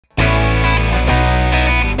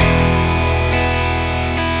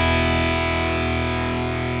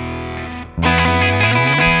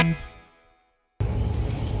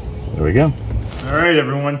we go. All right,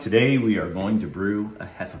 everyone. Today we are going to brew a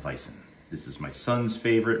Hefeweizen. This is my son's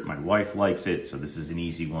favorite. My wife likes it, so this is an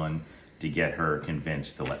easy one to get her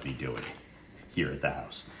convinced to let me do it here at the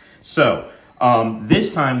house. So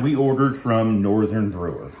this time we ordered from Northern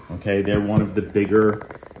Brewer. Okay, they're one of the bigger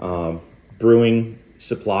brewing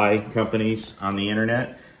supply companies on the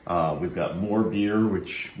internet. We've got More Beer,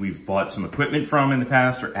 which we've bought some equipment from in the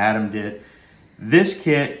past, or Adam did. This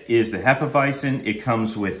kit is the Hefeweizen. It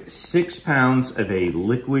comes with 6 pounds of a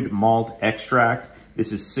liquid malt extract.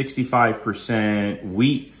 This is 65%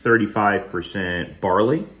 wheat, 35%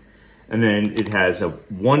 barley. And then it has a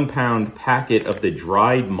 1 pound packet of the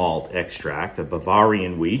dried malt extract, a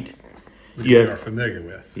Bavarian wheat. Which you are familiar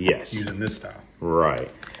with. Yes. Using this style. Right.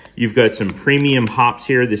 You've got some premium hops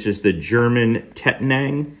here. This is the German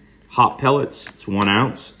Tettnang hop pellets. It's 1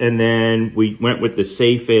 ounce. And then we went with the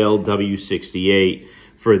Safe Ale W68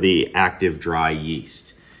 for the active dry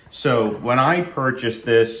yeast. So when I purchased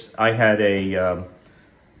this, I had a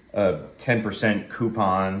 10%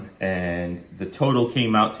 coupon, and the total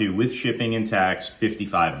came out to, with shipping and tax,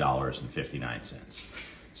 $55.59.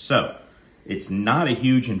 So it's not a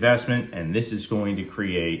huge investment, and this is going to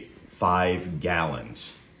create 5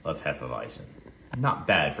 gallons of Hefeweizen. Not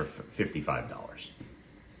bad for $55.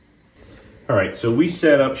 All right, so we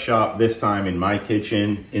set up shop this time in my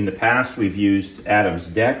kitchen. In the past, we've used Adam's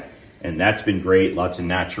deck, and that's been great. Lots of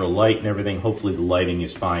natural light and everything. Hopefully the lighting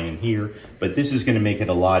is fine in here, but this is gonna make it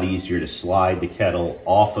a lot easier to slide the kettle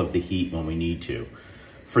off of the heat when we need to.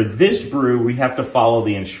 For this brew, we have to follow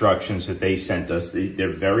the instructions that they sent us. They're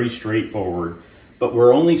very straightforward, but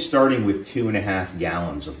we're only starting with 2.5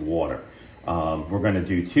 gallons of water. We're gonna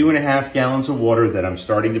do 2.5 gallons of water that I'm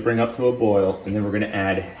starting to bring up to a boil, and then we're gonna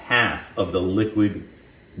add half of the liquid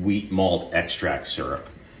wheat malt extract syrup.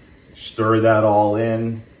 Stir that all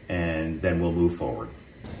in, and then we'll move forward.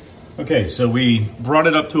 Okay, so we brought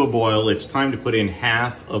it up to a boil. It's time to put in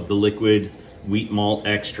half of the liquid wheat malt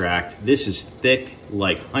extract. This is thick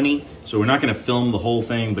like honey, so we're not gonna film the whole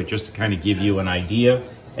thing, but just to kind of give you an idea.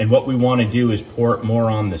 And what we wanna do is pour it more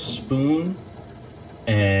on the spoon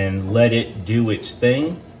and let it do its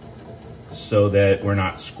thing so that we're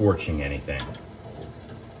not scorching anything.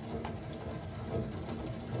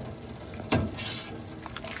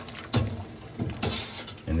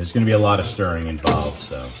 And there's gonna be a lot of stirring involved,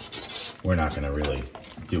 so we're not gonna really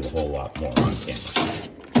do a whole lot more on camera.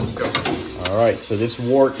 Let's go. All right, so this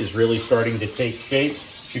wort is really starting to take shape.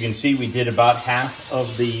 As you can see, we did about half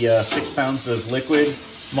of the 6 pounds of liquid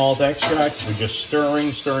malt extract. We're just stirring,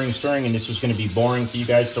 and this is gonna be boring for you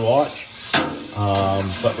guys to watch.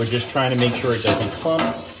 But we're just trying to make sure it doesn't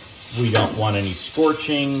clump. We don't want any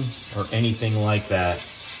scorching or anything like that.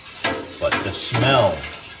 But the smell,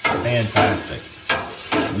 fantastic.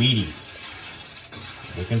 Weedy.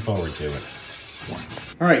 Looking forward to it.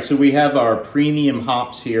 All right, so we have our premium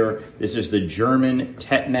hops here. This is the German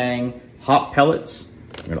Tettnang hop pellets.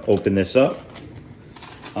 I'm gonna open this up.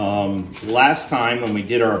 Last time when we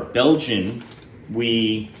did our Belgian,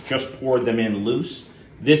 we just poured them in loose.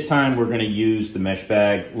 This time we're gonna use the mesh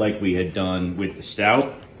bag like we had done with the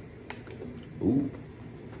stout. Ooh.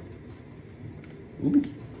 Ooh,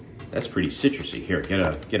 that's pretty citrusy. Here,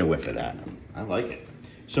 get a whiff of that. I like it.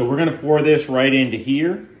 So we're gonna pour this right into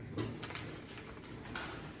here.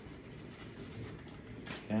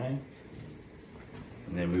 Okay.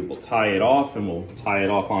 And then we will tie it off, and we'll tie it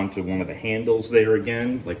off onto one of the handles there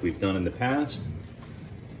again, like we've done in the past.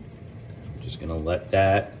 Just gonna let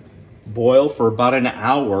that boil for about an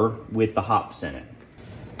hour with the hops in it.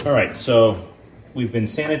 All right, so we've been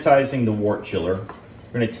sanitizing the wort chiller.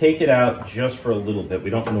 We're gonna take it out just for a little bit. We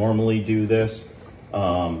don't normally do this.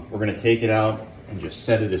 We're gonna take it out and just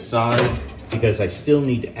set it aside because I still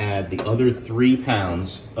need to add the other 3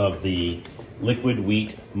 pounds of the liquid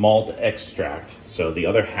wheat malt extract. So the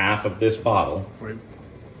other half of this bottle. Right.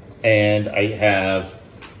 And I have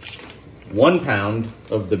 1 pound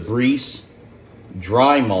of the Briess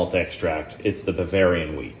dry malt extract. It's the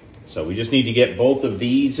Bavarian wheat. So we just need to get both of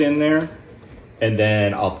these in there, and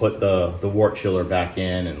then I'll put the wort chiller back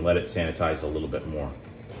in and let it sanitize a little bit more.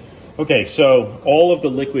 Okay, so all of the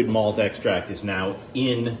liquid malt extract is now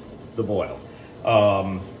in the boil.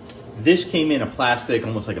 This came in a plastic,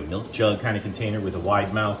 almost like a milk jug kind of container with a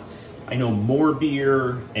wide mouth. I know More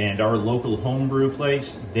Beer and our local Homebrew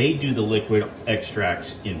place, they do the liquid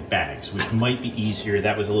extracts in bags, which might be easier.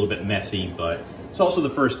 That was a little bit messy, but it's also the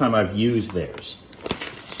first time I've used theirs.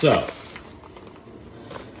 So,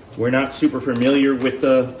 we're not super familiar with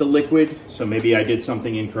the liquid, so maybe I did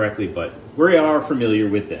something incorrectly, but we are familiar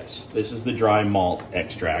with this. This is the dry malt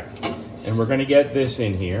extract, and we're gonna get this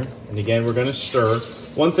in here. And again, we're gonna stir.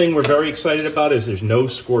 One thing we're very excited about is there's no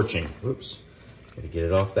scorching. Oops, gotta get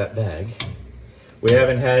it off that bag. We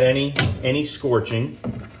haven't had any scorching,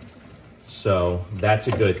 so that's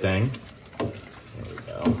a good thing. There we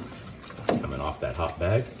go. Coming off that hot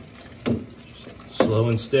bag. Just slow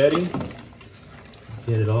and steady.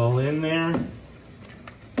 Get it all in there.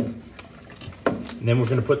 And then we're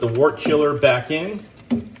gonna put the wort chiller back in.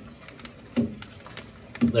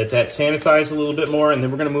 Let that sanitize a little bit more, and then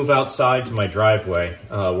we're gonna move outside to my driveway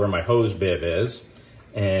where my hose bib is,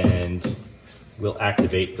 and we'll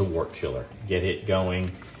activate the wort chiller, get it going,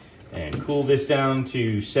 and cool this down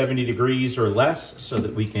to 70 degrees or less so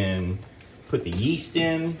that we can put the yeast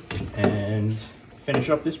in and finish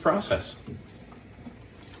up this process.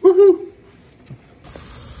 Woohoo!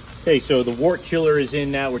 Okay, so the wort chiller is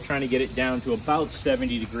in now. We're trying to get it down to about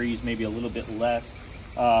 70 degrees, maybe a little bit less.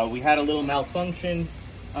 We had a little malfunction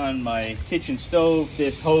on my kitchen stove.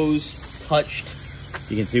 This hose touched,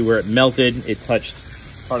 you can see where it melted. It touched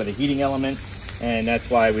part of the heating element, and that's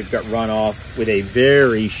why we've got runoff with a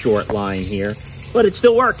very short line here, but it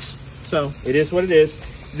still works. So it is what it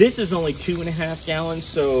is. This is only 2.5 gallons,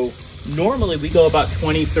 so normally we go about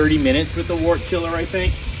 20-30 minutes with the wort chiller, I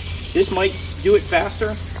think. This might do it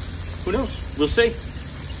faster. Who knows? We'll see.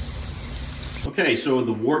 Okay, so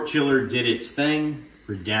the wort chiller did its thing.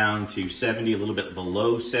 We're down to 70, a little bit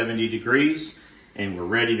below 70 degrees, and we're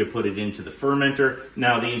ready to put it into the fermenter.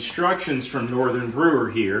 Now, the instructions from Northern Brewer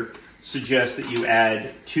here suggest that you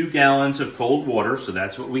add 2 gallons of cold water, so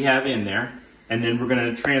that's what we have in there, and then we're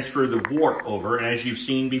going to transfer the wort over. And as you've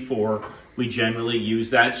seen before, we generally use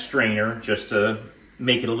that strainer just to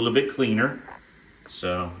make it a little bit cleaner.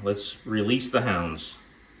 So let's release the hounds.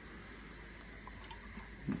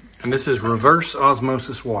 And this is reverse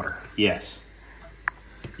osmosis water. Yes.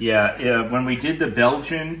 Yeah, when we did the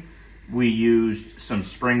Belgian, we used some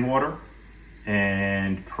spring water,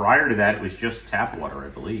 and prior to that, it was just tap water, I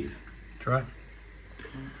believe. That's right.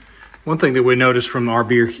 One thing that we noticed from our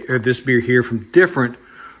beer, or this beer here, different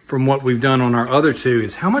from what we've done on our other two,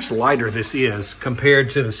 is how much lighter this is compared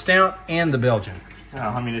to the stout and the Belgian.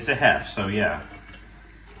 Well, I mean, it's a hef, so yeah,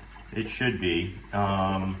 it should be.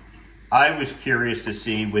 I was curious to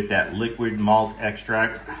see with that liquid malt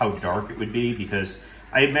extract how dark it would be, because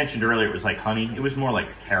I had mentioned earlier it was like honey. It was more like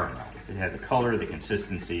a caramel. It had the color, the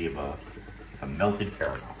consistency of a melted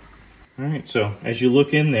caramel. All right, so as you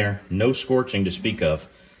look in there, no scorching to speak of.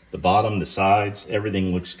 The bottom, the sides,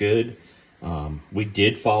 everything looks good. We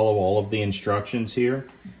did follow all of the instructions here.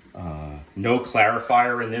 No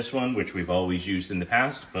clarifier in this one, which we've always used in the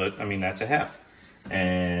past, but I mean, that's a hef.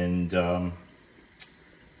 And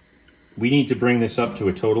we need to bring this up to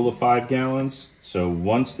a total of 5 gallons. So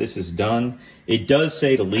once this is done, it does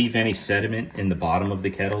say to leave any sediment in the bottom of the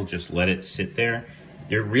kettle, just let it sit there.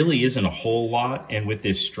 There really isn't a whole lot, and with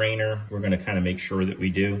this strainer, we're gonna kind of make sure that we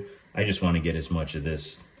do. I just wanna get as much of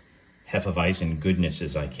this Hefeweizen goodness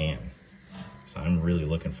as I can. So I'm really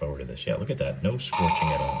looking forward to this. Yeah, look at that, no scorching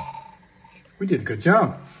at all. We did a good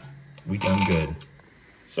job. We done good.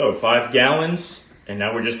 So 5 gallons, and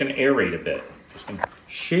now we're just gonna aerate a bit. Just gonna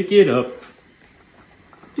shake it up.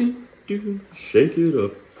 Shake it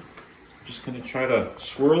up. Just gonna try to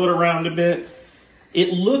swirl it around a bit. It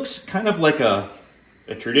looks kind of like a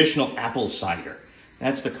traditional apple cider.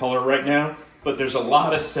 That's the color right now, but there's a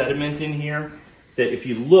lot of sediment in here that if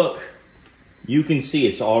you look, you can see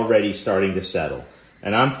it's already starting to settle.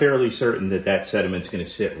 And I'm fairly certain that that sediment's gonna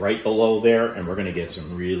sit right below there, and we're gonna get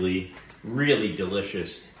some really, really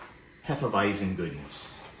delicious Hefeweizen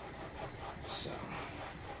goodness. So.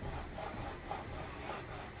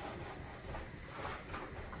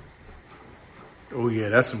 Oh yeah,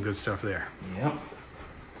 that's some good stuff there. Yep.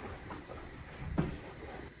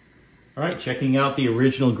 All right, checking out the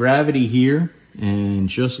original gravity here, and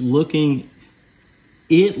just looking,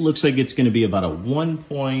 it looks like it's going to be about a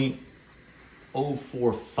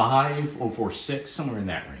 1.045, 046, somewhere in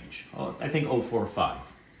that range. Oh, I think 045.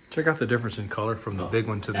 Check out the difference in color from the big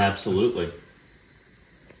one to the... Absolutely.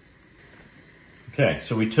 Okay,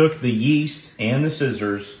 so we took the yeast and the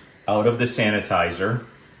scissors out of the sanitizer.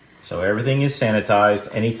 So everything is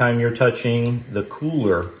sanitized. Anytime you're touching the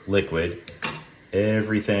cooler liquid,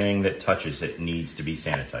 everything that touches it needs to be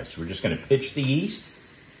sanitized. So we're just going to pitch the yeast.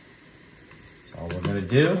 That's all we're going to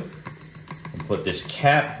do. And put this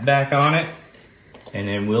cap back on it, and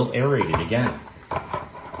then we'll aerate it again.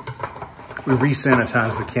 We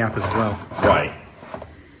re-sanitize the cap as well. Right.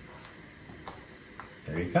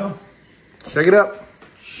 There you go. Shake it up.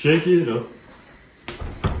 Shake it up.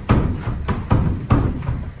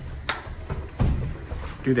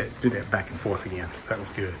 Do that back and forth again. That was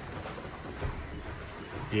good.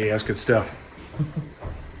 Yeah, that's good stuff.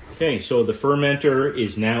 Okay, so the fermenter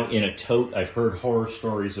is now in a tote. I've heard horror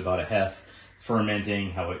stories about a hef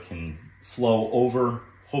fermenting, how it can flow over.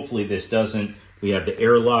 Hopefully this doesn't. We have the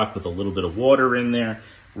airlock with a little bit of water in there,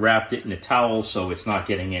 wrapped it in a towel so it's not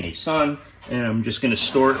getting any sun, and I'm just gonna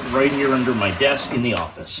store it right here under my desk in the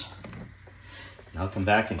office. And I'll come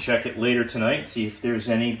back and check it later tonight, see if there's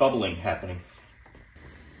any bubbling happening.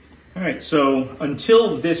 All right, so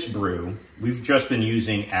until this brew, we've just been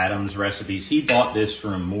using Adam's recipes. He bought this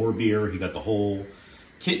from More Beer. He got the whole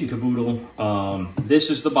kit and caboodle. This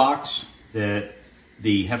is the box that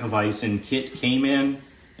the Hefeweizen kit came in,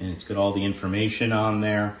 and it's got all the information on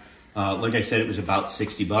there. Like I said, it was about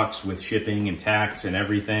 60 bucks with shipping and tax and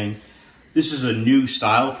everything. This is a new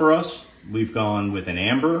style for us. We've gone with an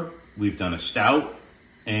amber, we've done a stout,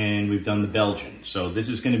 and we've done the Belgian. So this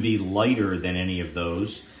is going to be lighter than any of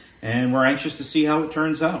those. And we're anxious to see how it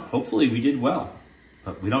turns out. Hopefully we did well,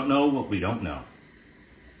 but we don't know what we don't know.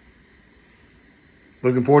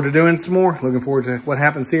 Looking forward to doing some more. Looking forward to what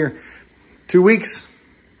happens here. 2 weeks,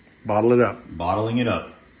 bottle it up. Bottling it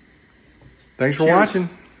up. Thanks for Cheers. watching.